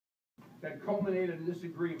that culminated in this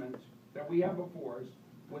agreement that we have before us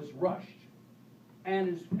was rushed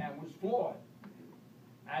and was flawed.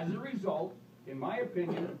 As a result, in my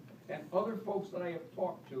opinion, and other folks that I have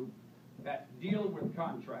talked to that deal with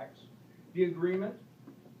contracts, the agreement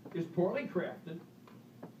is poorly crafted,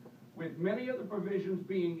 with many of the provisions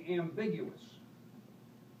being ambiguous.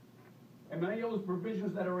 And many of those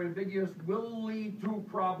provisions that are ambiguous will lead to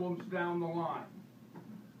problems down the line.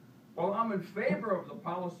 Well, I'm in favor of the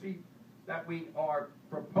policy that we are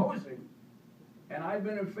proposing, and I've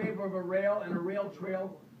been in favor of a rail and a rail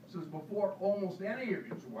trail since before almost any of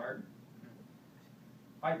yous were.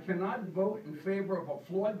 I cannot vote in favor of a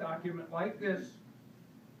flawed document like this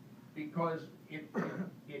because it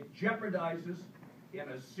jeopardizes in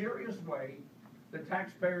a serious way the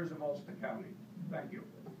taxpayers of Ulster County. Thank you.